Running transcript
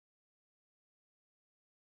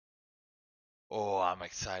Oh, I'm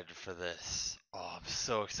excited for this. Oh, I'm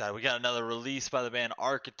so excited. We got another release by the band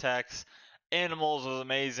Architects. Animals was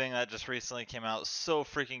amazing. That just recently came out. So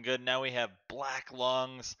freaking good. Now we have Black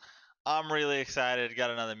Lungs. I'm really excited.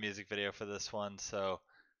 Got another music video for this one. So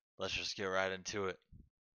let's just get right into it.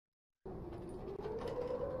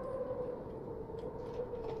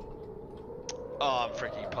 Oh, I'm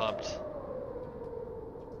freaking pumped.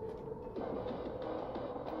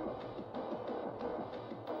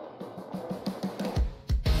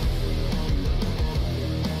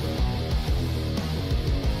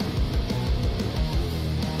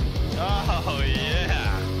 Oh,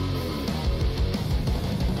 yeah.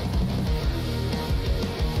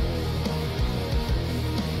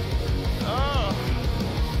 Oh.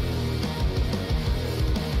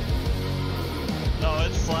 No,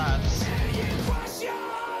 it slaps.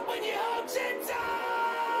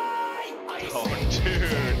 Oh,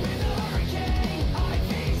 dude.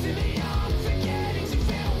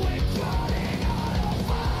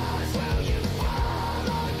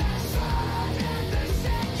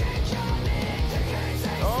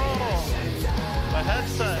 My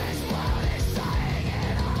headset.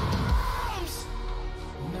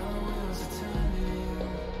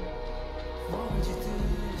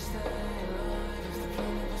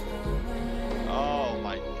 Oh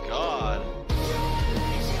my god.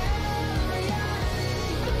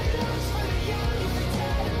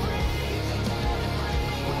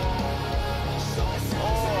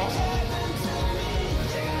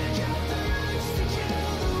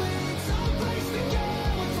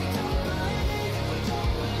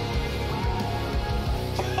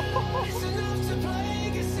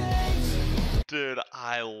 Dude,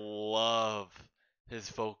 I love his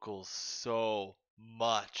vocals so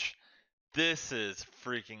much. This is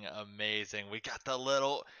freaking amazing. We got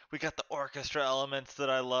the orchestra elements that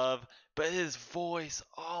I love, but his voice,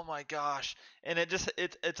 oh my gosh. And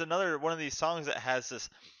it's another one of these songs that has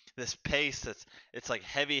this pace it's like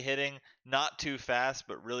heavy hitting, not too fast,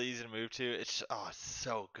 but really easy to move to. It's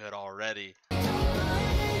so good already.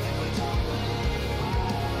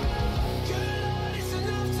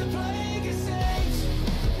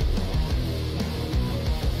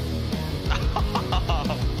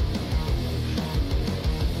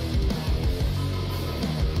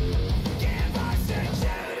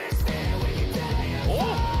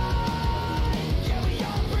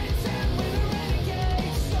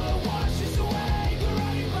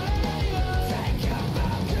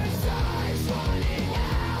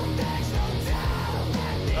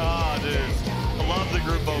 The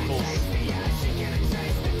group vocals.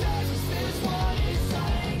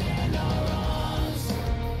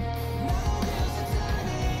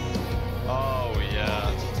 Oh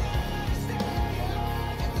yeah.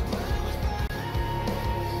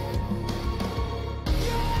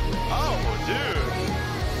 Oh dude.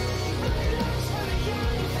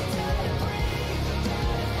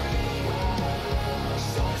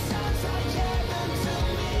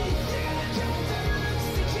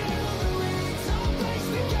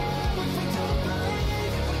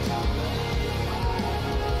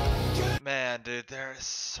 Man, dude, there is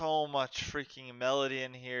so much freaking melody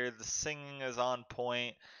in here. The singing is on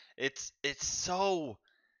point. It's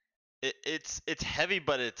heavy,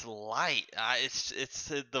 but it's light. It's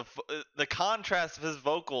the contrast of his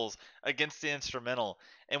vocals against the instrumental,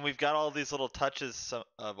 and we've got all these little touches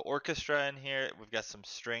of orchestra in here. We've got some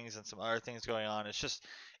strings and some other things going on. It's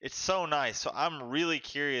so nice. So I'm really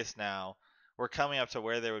curious now. We're coming up to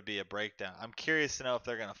where there would be a breakdown. I'm curious to know if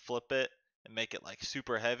they're gonna flip it and make it like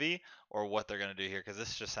super heavy, or what they're gonna do here, because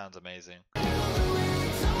this just sounds amazing.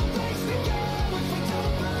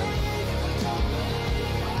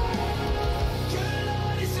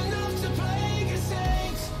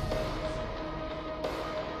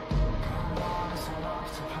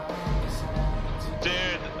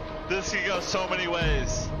 Dude, this could go so many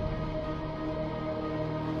ways.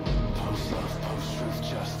 Post-love, post-truth,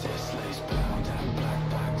 justice lays bound and black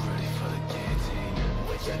bag ready for the guillotine.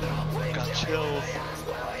 Got chills.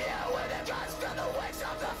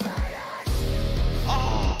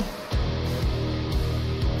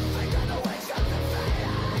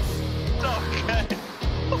 Okay.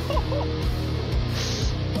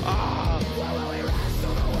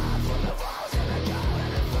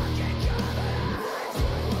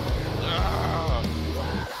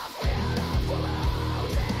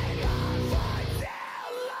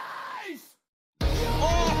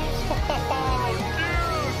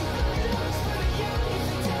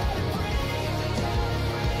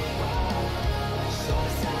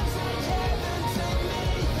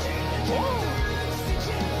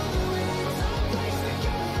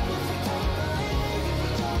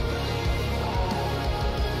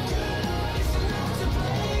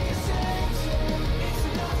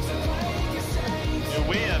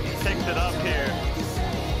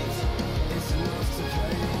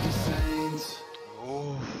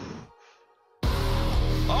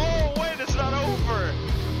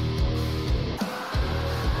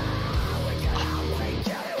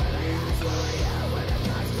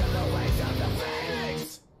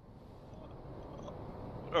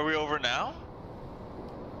 Are we over now?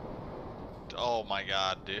 Oh my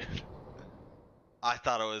god, dude. I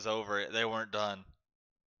thought it was over. They weren't done.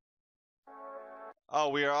 Oh,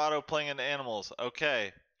 we are auto playing into animals.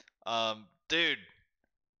 Okay. Dude,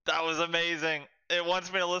 that was amazing. It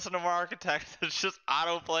wants me to listen to more Architects. It's just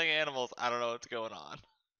auto playing animals. I don't know what's going on.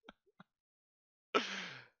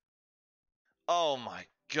 Oh my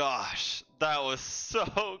gosh. That was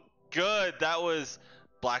so good. That was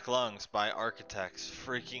Black Lungs by Architects.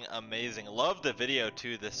 Freaking amazing. Love the video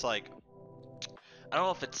too. This like, I don't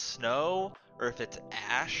know if it's snow or if it's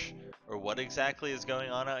ash or what exactly is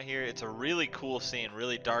going on out here. It's a really cool scene,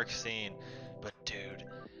 really dark scene. But dude,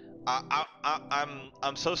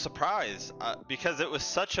 I'm so surprised because it was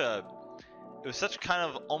such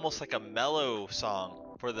kind of almost like a mellow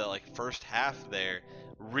song for the like first half there.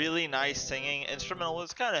 Really nice singing. Instrumental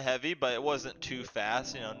was kind of heavy, but it wasn't too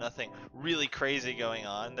fast. You know, nothing really crazy going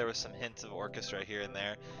on. There was some hints of orchestra here and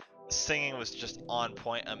there. Singing was just on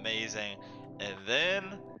point, amazing. And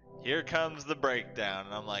then here comes the breakdown,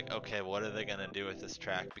 and I'm like, okay, what are they gonna do with this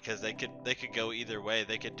track? Because they could go either way.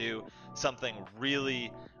 They could do something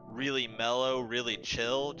really mellow, really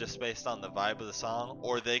chill, just based on the vibe of the song,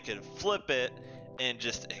 or they could flip it and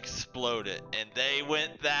just explode it. And they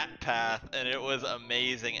went that path, and it was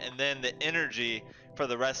amazing. And then the energy for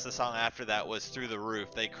the rest of the song after that was through the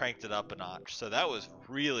roof. They cranked it up a notch. So that was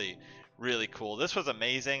really cool. This was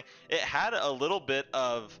amazing. It had a little bit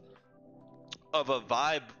of a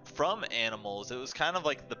vibe from Animals. It was kind of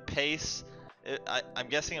like the pace. I'm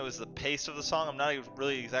guessing it was the pace of the song. I'm not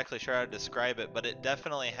really exactly sure how to describe it, but it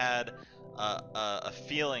definitely had a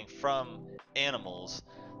feeling from Animals.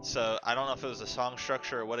 So I don't know if it was a song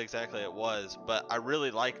structure or what exactly it was, but I really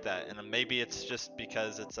like that. And maybe it's just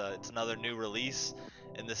because it's another new release,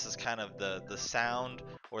 and this is kind of the sound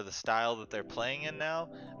or the style that they're playing in now.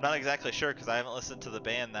 I'm not exactly sure because I haven't listened to the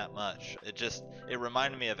band that much. It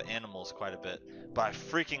reminded me of Animals quite a bit, but I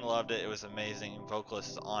freaking loved it. It was amazing. Vocalist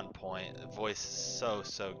is on point. Voice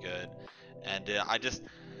is so good, and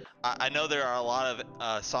I know there are a lot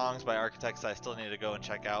of songs by Architects I still need to go and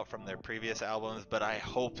check out from their previous albums, but I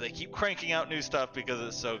hope they keep cranking out new stuff because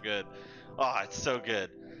it's so good. Oh, it's so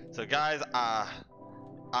good. So guys,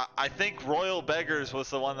 I think Royal Beggars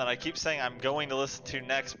was the one that I keep saying I'm going to listen to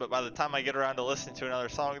next, but by the time I get around to listening to another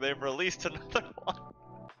song, they've released another one.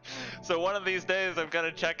 So one of these days I'm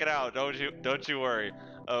gonna check it out. Don't you worry.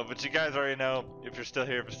 But you guys already know. If you're still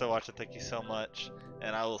here, if you're still watching, thank you so much,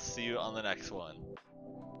 and I will see you on the next one.